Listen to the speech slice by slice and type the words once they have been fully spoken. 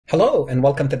Hello and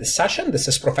welcome to this session. This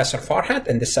is Professor Farhat.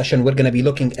 In this session, we're going to be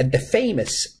looking at the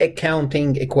famous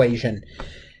accounting equation.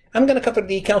 I'm going to cover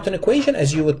the accounting equation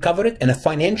as you would cover it in a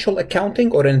financial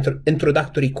accounting or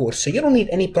introductory course. So you don't need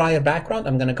any prior background.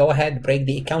 I'm going to go ahead and break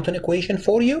the accounting equation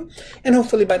for you. And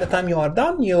hopefully by the time you are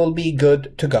done, you'll be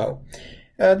good to go.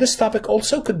 This topic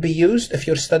also could be used if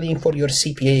you're studying for your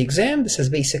CPA exam. This is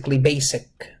basically basic.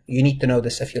 You need to know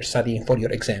this if you're studying for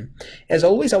your exam. As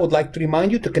always, I would like to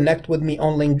remind you to connect with me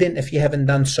on LinkedIn if you haven't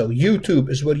done so. YouTube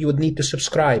is where you would need to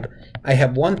subscribe. I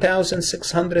have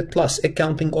 1,600 plus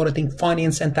accounting, auditing,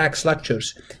 finance, and tax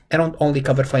lectures. I don't only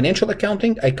cover financial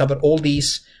accounting, I cover all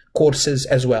these courses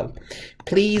as well.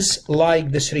 Please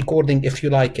like this recording if you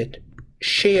like it.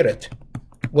 Share it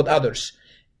with others.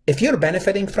 If you're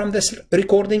benefiting from this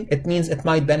recording, it means it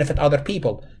might benefit other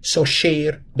people. So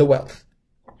share the wealth.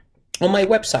 On my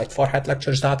website,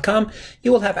 farhatlectures.com,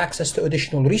 you will have access to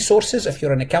additional resources if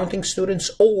you're an accounting student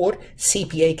or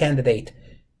CPA candidate.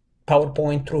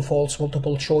 PowerPoint, true, false,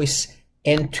 multiple choice,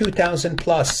 and 2,000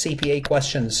 plus CPA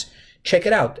questions. Check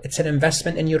it out. It's an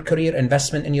investment in your career,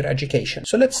 investment in your education.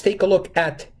 So let's take a look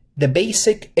at the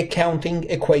basic accounting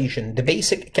equation. The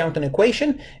basic accounting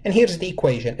equation, and here's the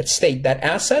equation. It states that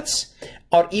assets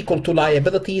are equal to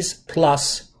liabilities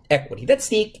plus equity. That's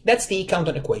the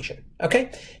accounting equation.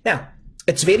 Okay? Now,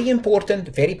 it's very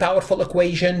important, very powerful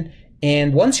equation.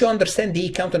 And once you understand the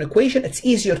accounting equation, it's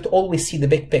easier to always see the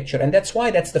big picture. And that's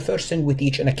why that's the first thing we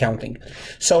teach in accounting.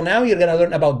 So now you're going to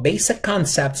learn about basic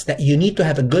concepts that you need to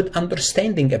have a good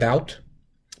understanding about,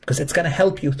 because it's going to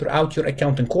help you throughout your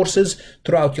accounting courses,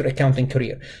 throughout your accounting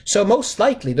career. So most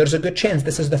likely, there's a good chance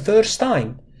this is the first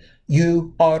time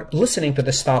you are listening to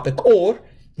this topic, or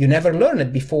you never learned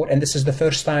it before, and this is the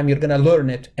first time you're going to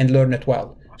learn it and learn it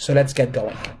well. So let's get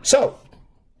going. So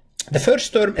the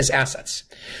first term is assets.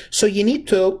 So you need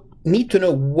to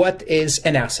know what is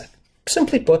an asset.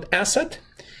 Simply put, asset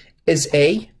is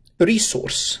a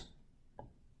resource.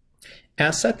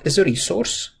 Asset is a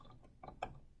resource.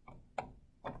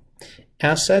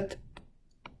 Asset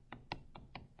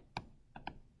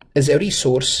is a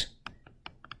resource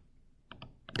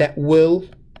that will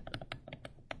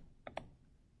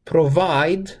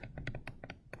provide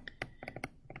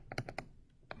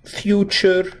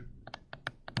future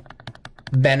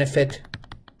benefit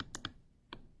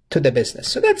to the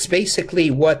business. So that's basically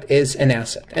what is an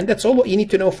asset. And that's all what you need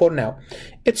to know for now.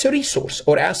 It's a resource,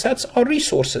 or assets are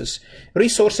resources.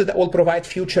 Resources that will provide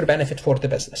future benefit for the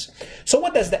business. So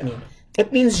what does that mean?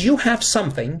 It means you have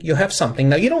something.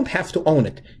 Now you don't have to own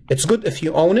it. It's good if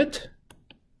you own it,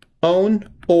 own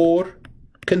or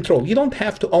control. You don't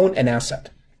have to own an asset.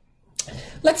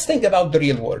 Let's think about the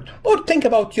real world, or think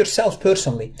about yourself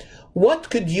personally. What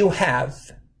could you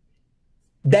have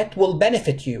that will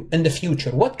benefit you in the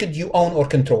future? What could you own or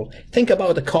control? Think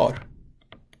about a car.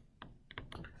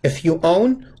 If you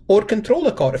own or control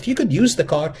a car, if you could use the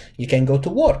car, you can go to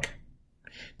work.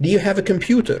 Do you have a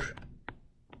computer?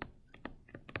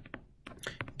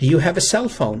 Do you have a cell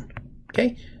phone?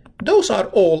 Okay, those are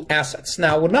all assets.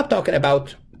 Now, we're not talking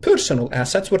about personal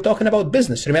assets. We're talking about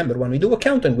business. Remember, when we do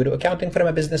accounting from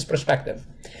a business perspective.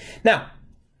 Now,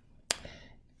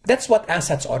 that's what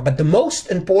assets are. But the most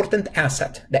important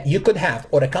asset that you could have,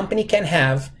 or a company can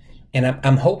have, and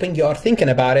I'm hoping you are thinking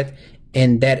about it,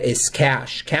 and that is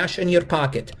cash. Cash in your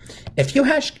pocket. If you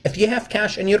have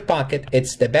cash in your pocket,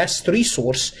 it's the best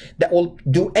resource that will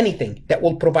do anything, that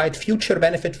will provide future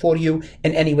benefit for you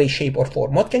in any way, shape, or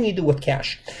form. What can you do with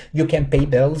cash? You can pay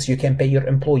bills, you can pay your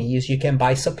employees, you can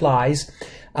buy supplies,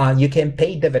 you can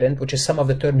pay dividend, which is some of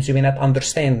the terms you may not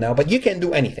understand now, but you can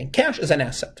do anything. Cash is an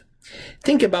asset.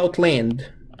 Think about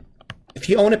land. If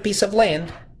you own a piece of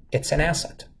land, it's an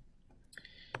asset.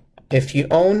 If you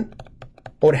own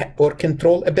or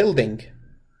control a building,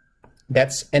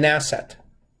 that's an asset.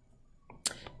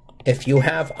 If you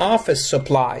have office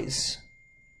supplies,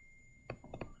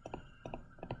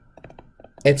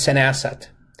 it's an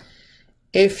asset.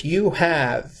 If you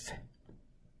have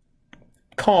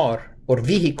car or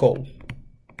vehicle,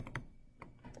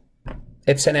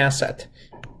 it's an asset.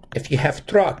 If you have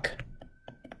truck,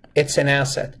 it's an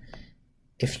asset.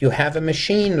 If you have a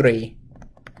machinery,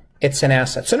 it's an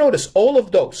asset. So notice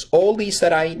all these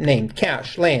that I named: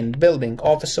 cash, land, building,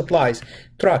 office supplies,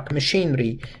 truck,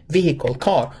 machinery, vehicle,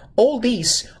 car, all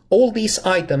these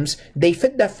items, they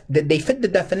fit the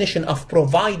definition of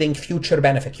providing future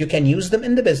benefit. You can use them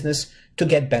in the business to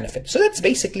get benefit. So that's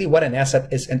basically what an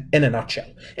asset is in a nutshell.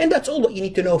 And that's all what you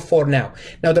need to know for now.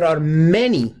 Now, there are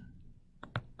many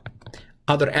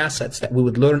other assets that we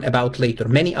would learn about later,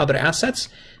 many other assets,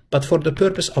 but for the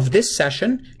purpose of this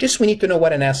session, just we need to know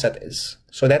what an asset is.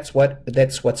 So that's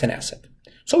what's an asset.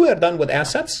 So we are done with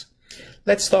assets.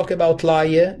 Let's talk about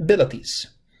liabilities.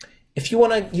 If you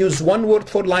want to use one word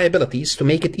for liabilities to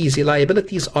make it easy,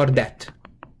 liabilities are debt.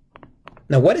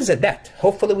 Now, what is a debt?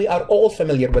 Hopefully, we are all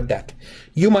familiar with that.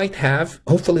 You might have,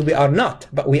 hopefully we are not,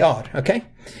 but we are, okay?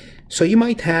 So you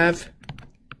might have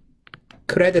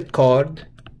credit card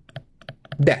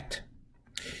debt.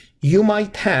 You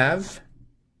might have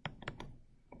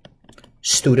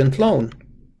student loan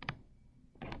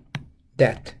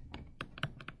debt.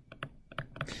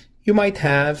 You might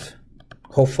have,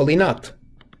 hopefully not,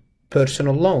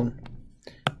 personal loan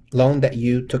that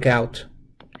you took out.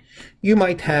 You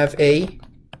might have a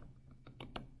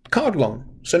car loan.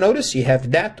 So notice you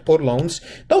have debt or loans.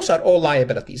 Those are all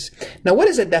liabilities. Now, what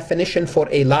is a definition for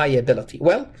a liability?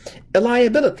 Well, a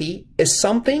liability is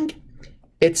something,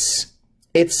 it's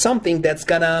something that's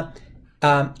gonna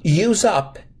use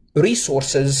up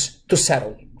resources to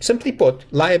settle. Simply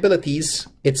put, liabilities,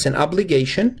 it's an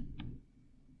obligation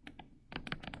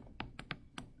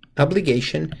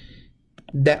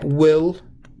that will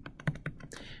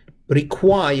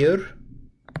require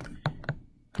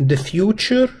the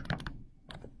future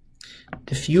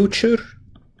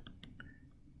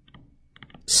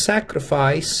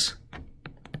sacrifice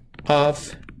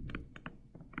of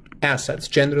assets,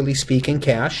 generally speaking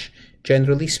cash.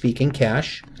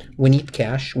 We need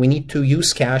cash. We need to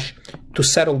use cash to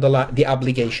settle the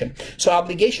obligation. So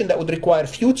obligation that would require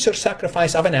future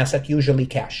sacrifice of an asset, usually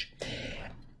cash.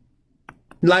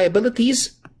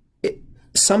 Liabilities,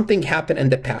 something happened in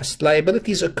the past.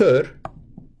 Liabilities occur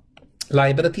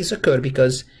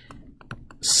because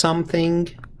something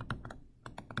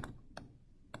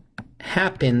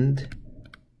happened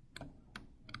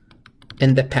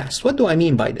in the past. What do I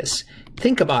mean by this?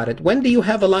 Think about it. When do you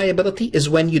have a liability? Is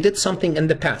when you did something in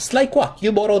the past. Like what?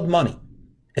 You borrowed money.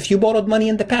 If you borrowed money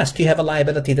in the past, you have a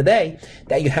liability today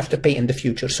that you have to pay in the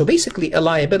future. So basically, a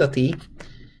liability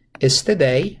is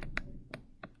today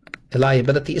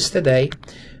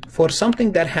for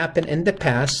something that happened in the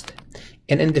past,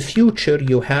 and in the future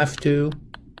you have to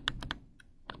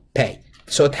pay.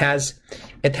 So it has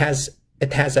a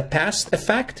past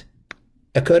effect,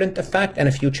 a current effect, and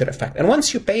a future effect. And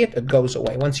once you pay it, it goes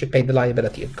away. Once you pay the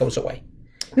liability, it goes away.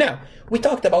 Now, we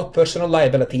talked about personal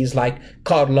liabilities like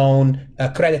car loan,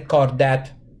 credit card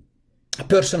debt,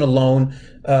 personal loan,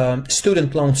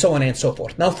 student loan, so on and so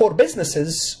forth. Now, for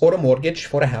businesses or a mortgage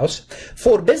for a house,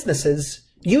 for businesses,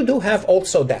 you do have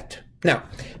also debt. Now,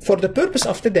 for the purpose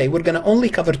of today, we're going to only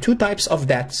cover two types of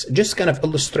debts, just kind of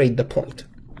illustrate the point.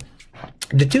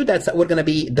 The two debts that we're going to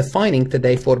be defining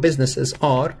today for businesses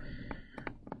are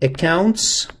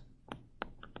accounts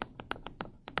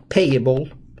payable.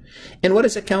 And what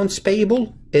is accounts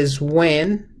payable? Is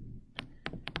when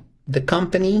the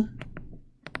company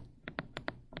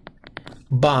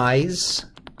buys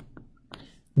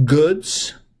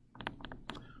goods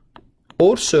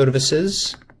or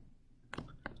services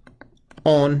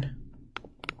on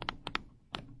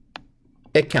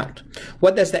account.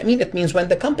 What does that mean? It means when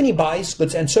the company buys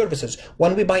goods and services,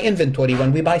 when we buy inventory,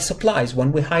 when we buy supplies,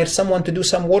 when we hire someone to do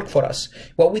some work for us,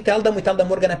 what we tell them we're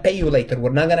going to pay you later.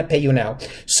 We're not going to pay you now.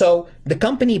 So the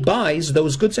company buys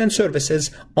those goods and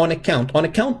services on account. On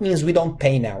account means we don't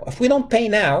pay now. If we don't pay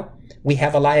now, we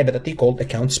have a liability called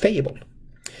accounts payable.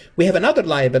 We have another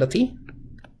liability.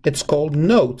 It's called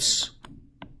notes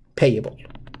payable.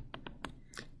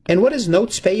 And what is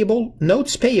notes payable?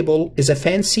 Notes payable is a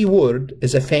fancy word,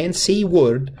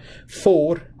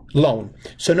 for loan.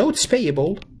 So notes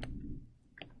payable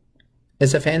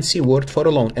is a fancy word for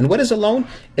a loan. And what is a loan?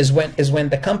 Is when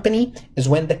the company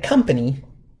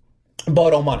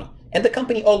borrow money. And the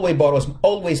company always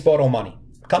borrow money.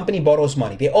 Company borrows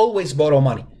money. They always borrow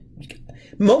money.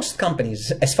 Most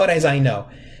companies, as far as I know,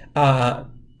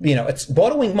 it's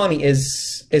borrowing money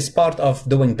is part of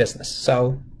doing business.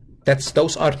 So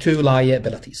those are two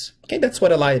liabilities. Okay, that's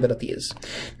what a liability is.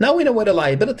 Now we know what a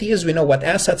liability is. We know what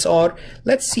assets are.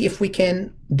 Let's see if we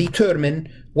can determine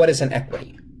what is an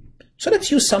equity. So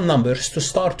let's use some numbers to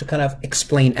start to kind of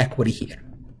explain equity here.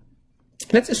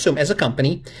 Let's assume as a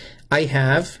company, I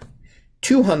have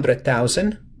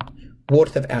 200,000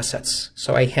 worth of assets.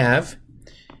 So I have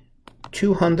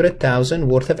 200,000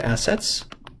 worth of assets.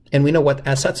 And we know what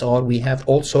assets are. We have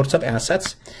all sorts of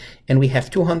assets. And we have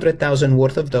 200,000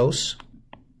 worth of those,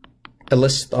 a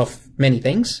list of many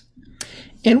things.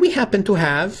 And we happen to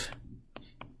have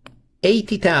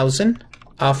 80,000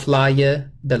 of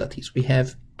liabilities. We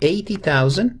have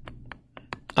 80,000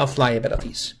 of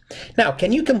liabilities. Now,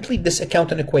 can you complete this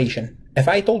accounting equation? If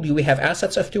I told you we have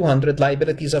assets of 200,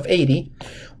 liabilities of 80,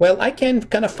 well, I can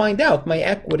kind of find out my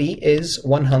equity is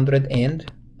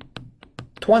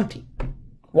 120.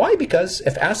 Why? Because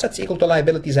if assets equal to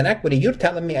liabilities and equity, you're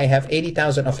telling me I have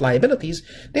 80,000 of liabilities,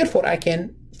 therefore I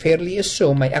can fairly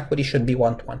assume my equity should be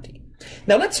 120.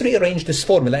 Now let's rearrange this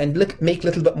formula and make a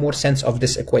little bit more sense of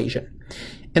this equation.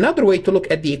 Another way to look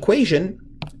at the equation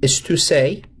is to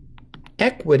say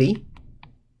equity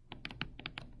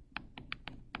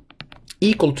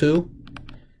equal to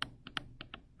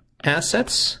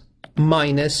assets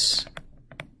minus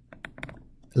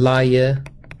liabilities.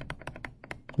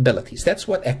 That's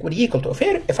what equity equal to.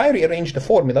 If I rearrange the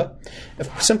formula,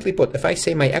 simply put, if I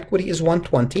say my equity is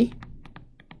 120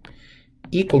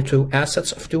 equal to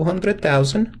assets of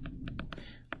 200,000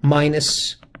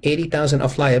 minus 80,000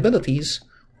 of liabilities,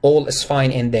 all is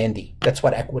fine and dandy. That's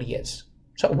what equity is.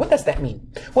 So what does that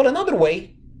mean? Well, another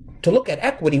way to look at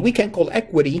equity, we can call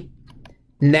equity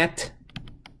net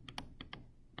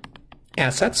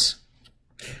assets.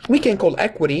 We can call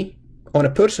equity on a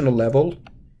personal level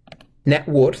net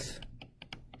worth.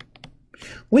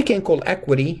 We can call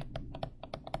equity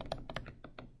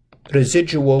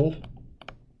residual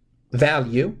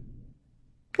value.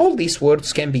 All these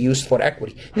words can be used for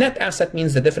equity. Net asset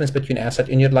means the difference between asset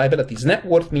and your liabilities. Net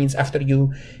worth means after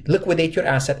you liquidate your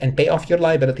asset and pay off your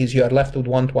liabilities, you are left with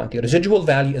 120. Residual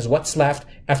value is what's left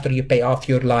after you pay off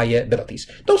your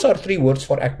liabilities. Those are three words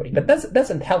for equity, but that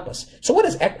doesn't help us. So what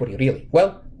is equity really?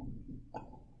 Well,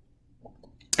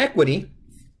 equity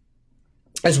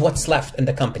is what's left in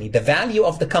the company, the value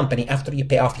of the company after you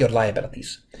pay off your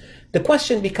liabilities. The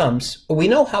question becomes, we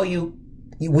know how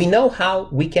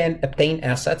we can obtain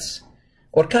assets,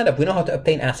 or we know how to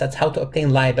obtain assets, how to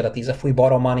obtain liabilities. If we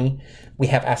borrow money, we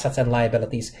have assets and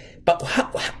liabilities. But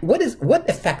what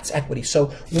affects equity? So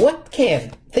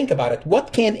think about it,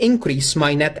 what can increase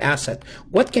my net asset?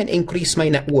 What can increase my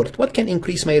net worth? What can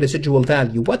increase my residual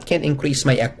value? What can increase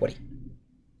my equity?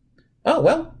 Oh,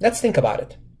 well, let's think about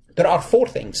it. There are four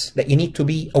things that you need to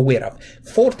be aware of.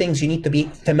 Four things you need to be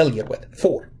familiar with.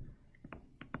 Four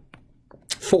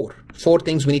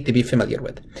things we need to be familiar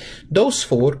with. Those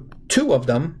four, two of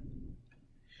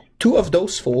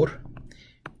those four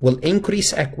will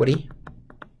increase equity.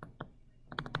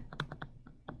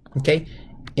 Okay?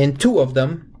 And two of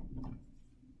them,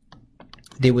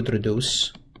 they would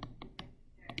reduce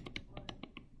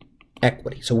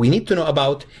equity. So we need to know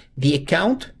about the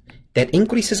account that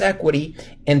increases equity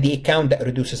and the account that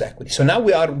reduces equity. So now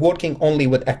we are working only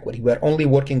with equity. We're only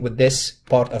working with this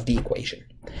part of the equation.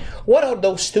 What are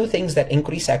those two things that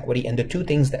increase equity and the two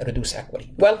things that reduce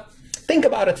equity? Well, think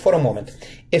about it for a moment.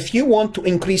 If you want to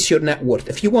increase your net worth,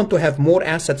 if you want to have more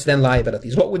assets than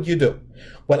liabilities, what would you do?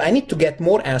 Well, I need to get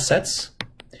more assets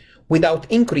without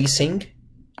increasing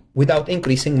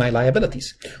my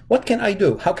liabilities. What can I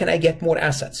do? How can I get more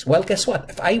assets? Well, guess what?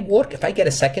 If I get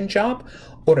a second job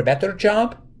or a better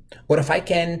job, or if I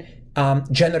can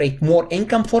generate more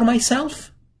income for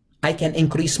myself, I can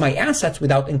increase my assets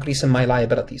without increasing my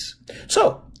liabilities.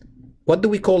 So what do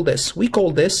we call this? We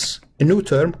call this a new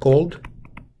term called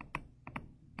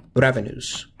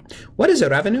revenues. What is a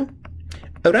revenue?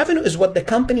 A revenue is what the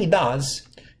company does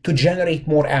to generate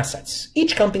more assets.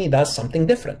 Each company does something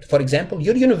different. For example,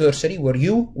 your university where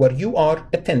you are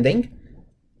attending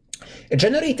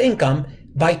generate income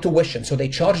by tuition. So they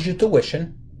charge you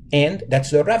tuition and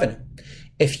that's their revenue.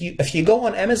 If you go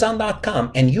on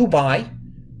Amazon.com and you buy,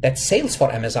 that's sales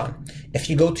for Amazon. If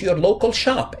you go to your local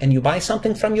shop and you buy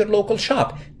something from your local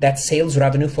shop, that's sales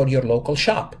revenue for your local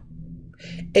shop.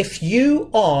 If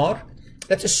you are,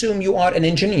 let's assume you are an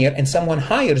engineer and someone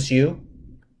hires you,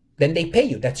 then they pay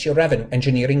you. That's your revenue,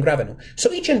 engineering revenue.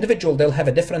 So each individual, they'll have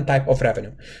a different type of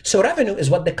revenue. So revenue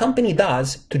is what the company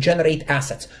does to generate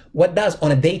assets. What does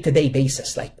on a day-to-day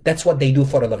basis, like that's what they do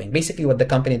for a living. Basically what the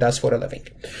company does for a living.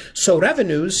 So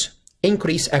revenues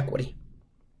increase equity.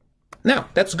 Now,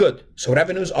 that's good. So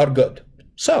revenues are good.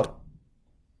 So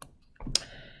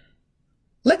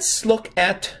let's look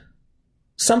at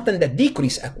something that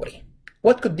decreases equity.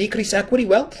 What could decrease equity?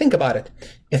 Well, think about it.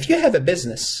 If you have a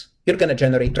business, you're going to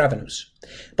generate revenues.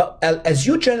 But as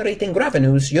you're generating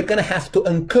revenues, you're going to have to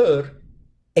incur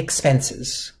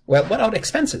expenses. Well, what are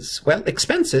expenses? Well,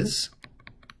 expenses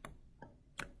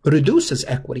reduces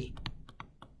equity.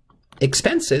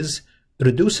 Expenses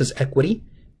reduces equity.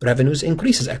 Revenues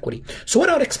increases equity. So what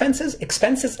are expenses?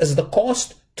 Expenses is the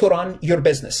cost to run your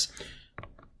business.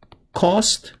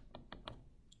 Cost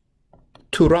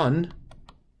to run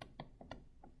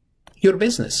your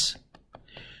business.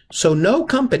 So no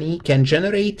company can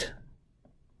generate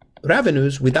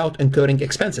revenues without incurring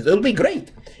expenses. It'll be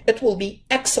great. It will be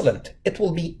excellent. It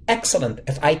will be excellent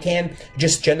if I can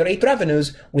just generate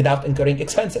revenues without incurring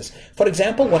expenses. For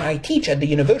example, when I teach at the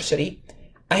university,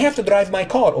 I have to drive my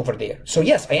car over there. So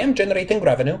yes, I am generating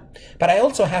revenue, but I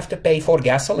also have to pay for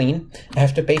gasoline. I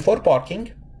have to pay for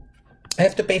parking. I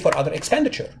have to pay for other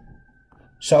expenditure.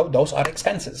 So those are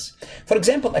expenses. For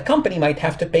example, a company might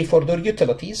have to pay for their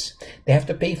utilities. They have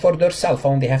to pay for their cell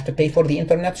phone. They have to pay for the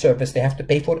internet service. They have to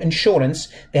pay for insurance.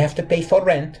 They have to pay for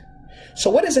rent. So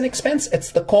what is an expense?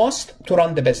 It's the cost to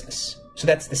run the business. So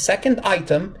that's the second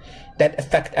item that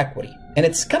affect equity. And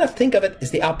it's kind of, think of it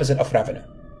as the opposite of revenue.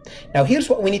 Now here's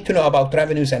what we need to know about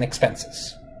revenues and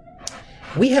expenses.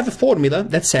 We have a formula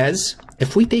that says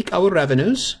if we take our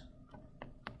revenues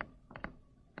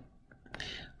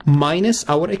minus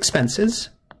our expenses,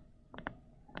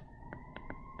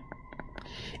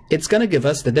 it's going to give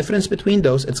us the difference between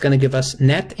those. It's going to give us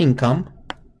net income,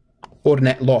 or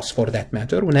net loss for that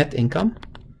matter, net income.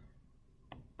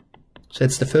 So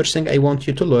that's the first thing I want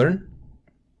you to learn,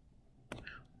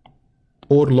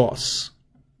 or loss.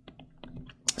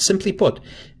 Simply put,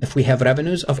 if we have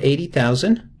revenues of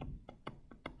 80,000,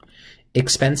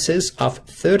 expenses of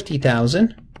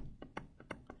 30,000,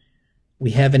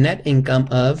 we have a net income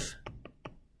of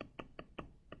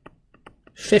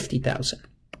 50,000.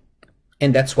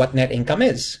 And that's what net income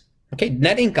is. Okay,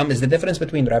 net income is the difference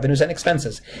between revenues and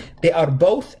expenses. They are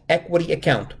both equity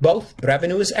account. Both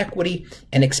revenue is equity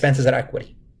and expenses are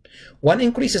equity. One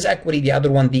increases equity, the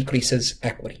other one decreases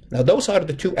equity. Now those are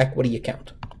the two equity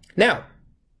account. Now,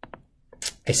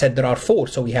 I said there are four,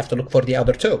 so we have to look for the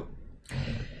other two.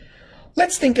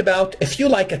 Let's think about if you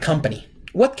like a company.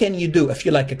 What can you do if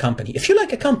you like a company? If you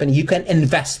like a company, you can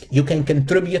invest, you can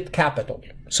contribute capital.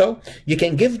 So you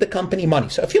can give the company money.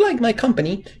 So if you like my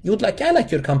company, you would like, I like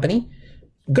your company.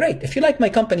 Great. If you like my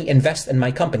company, invest in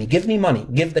my company. Give me money.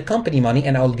 Give the company money,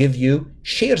 and I'll give you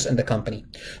shares in the company.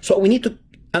 So what we need to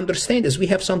understand is we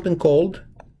have something called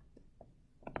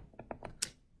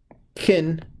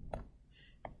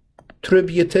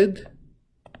contributed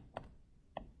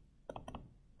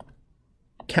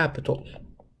capital.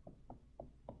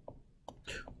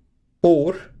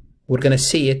 Or we're going to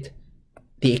see it,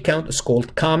 the account is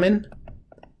called common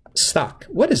stock.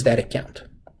 What is that account?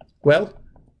 Well,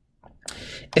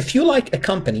 if you like a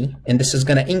company, and this is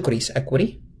going to increase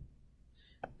equity,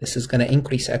 this is going to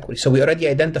increase equity. So we already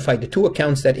identified the two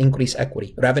accounts that increase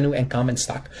equity, revenue and common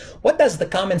stock. What does the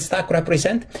common stock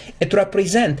represent? It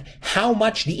represents how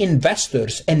much the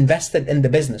investors invested in the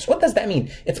business. What does that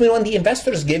mean? It means when the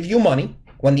investors give you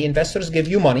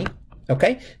money,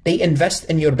 okay, they invest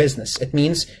in your business. It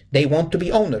means they want to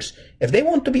be owners. If they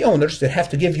want to be owners, they have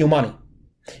to give you money.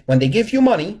 When they give you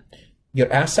money,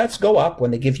 your assets go up.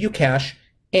 When they give you cash,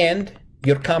 and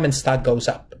your common stock goes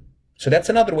up. So that's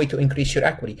another way to increase your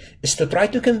equity, is to try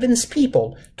to convince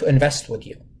people to invest with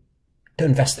you, to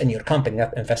invest in your company,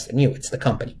 not invest in you. It's the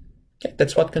company. Okay,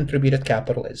 that's what contributed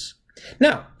capital is.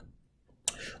 Now,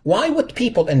 why would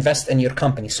people invest in your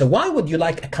company? So why would you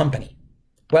like a company?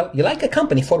 Well, you like a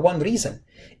company for one reason,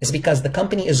 is because the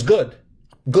company is good.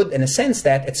 Good in a sense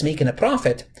that it's making a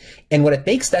profit, and when it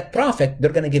makes that profit,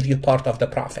 they're going to give you part of the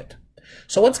profit.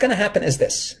 So what's going to happen is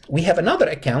this. We have another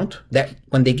account that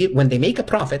when they make a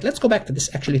profit, let's go back to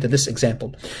this, actually to this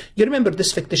example. You remember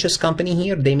this fictitious company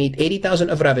here? They made 80,000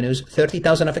 of revenues,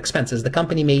 30,000 of expenses. The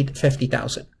company made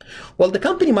 50,000. Well, the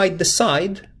company might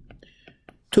decide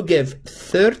to give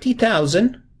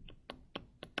 30,000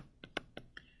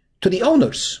 to the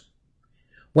owners.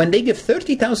 When they give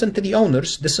 30,000 to the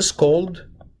owners, this is called,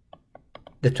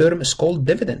 the term is called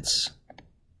dividends.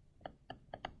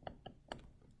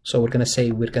 So we're going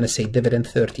to say dividend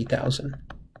 30,000.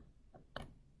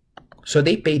 So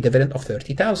they pay dividend of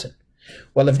 30,000.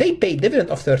 Well, if they pay dividend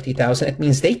of 30,000, it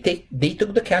means they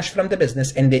took the cash from the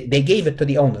business and they gave it to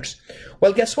the owners.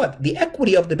 Well, guess what? The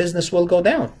equity of the business will go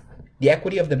down. The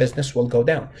equity of the business will go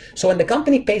down. So when the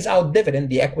company pays out dividend,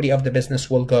 the equity of the business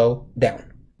will go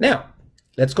down. Now,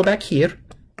 let's go back here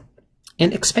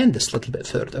and expand this a little bit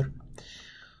further.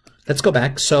 Let's go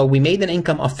back. So we made an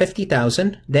income of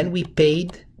 50,000. Then we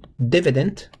paid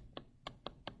dividend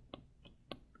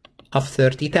of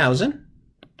 30,000.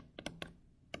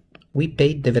 We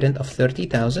paid dividend of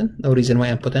 30,000. No reason why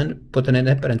I'm putting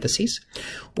in parentheses.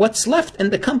 What's left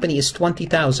in the company is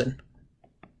 20,000.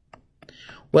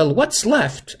 Well, what's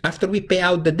left after we pay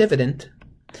out the dividend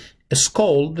is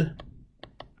called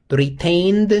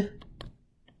retained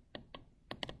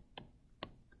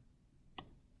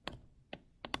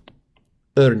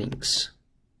earnings.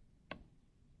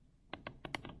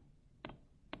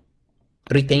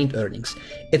 Retained earnings.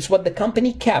 It's what the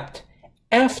company kept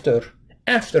after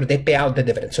they pay out the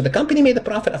dividend. So the company made a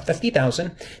profit of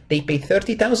 50,000. They paid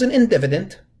 30,000 in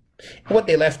dividend. What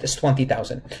they left is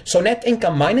 20,000. So net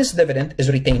income minus dividend is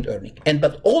retained earning.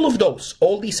 But all of those,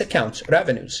 all these accounts,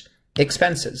 revenues,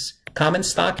 expenses, common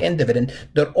stock, and dividend,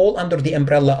 they're all under the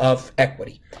umbrella of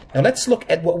equity. Now let's look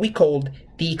at what we called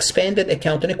the expanded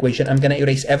accounting equation. I'm going to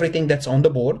erase everything that's on the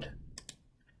board.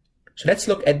 So let's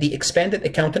look at the expanded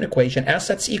accounting equation.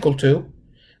 Assets equal to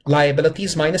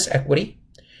liabilities minus equity,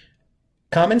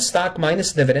 common stock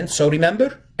minus dividend. So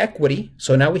remember, equity.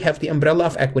 So now we have the umbrella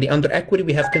of equity. Under equity,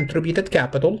 we have contributed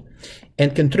capital,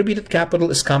 and contributed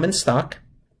capital is common stock.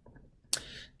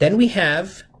 Then we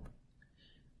have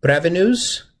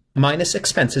revenues minus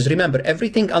expenses. Remember,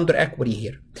 everything under equity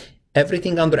here.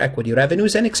 Everything under equity.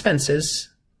 Revenues and expenses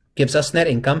gives us net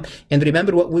income. And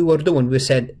remember what we were doing. We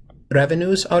said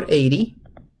revenues are 80,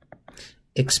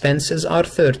 expenses are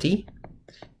 30.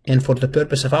 And for the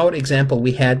purpose of our example,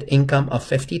 we had income of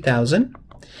 50,000.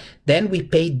 Then we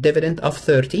paid dividend of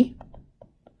 30.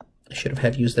 I should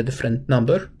have used a different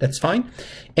number. That's fine.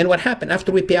 And what happened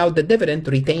after we pay out the dividend,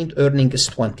 retained earning is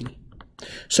 20.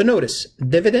 So notice,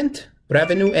 dividend,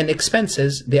 revenue, and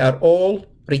expenses, they are all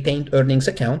retained earnings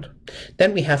account.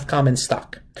 Then we have common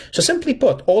stock. So simply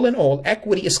put, all in all,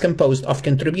 equity is composed of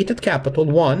contributed capital,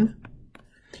 1,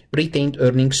 retained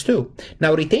earnings, 2.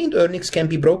 Now, retained earnings can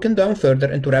be broken down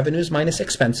further into revenues minus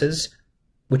expenses,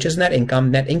 which is net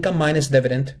income minus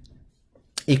dividend,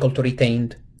 equal to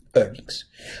retained earnings.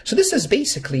 So this is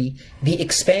basically the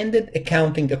expanded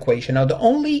accounting equation. Now, the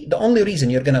only reason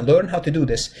you're going to learn how to do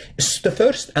this is to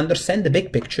first understand the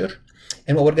big picture.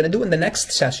 And what we're going to do in the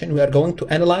next session, we are going to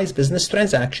analyze business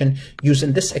transaction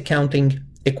using this accounting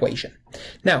equation.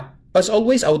 Now, as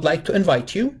always, I would like to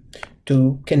invite you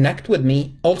to connect with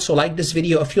me. Also, like this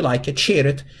video if you like it, share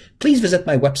it. Please visit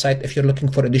my website if you're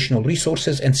looking for additional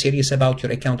resources and serious about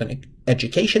your accounting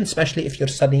education, especially if you're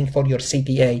studying for your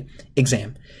CPA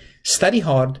exam. Study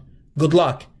hard, good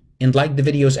luck, and like the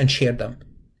videos and share them.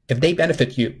 If they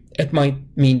benefit you, it might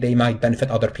mean they might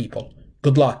benefit other people.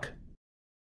 Good luck.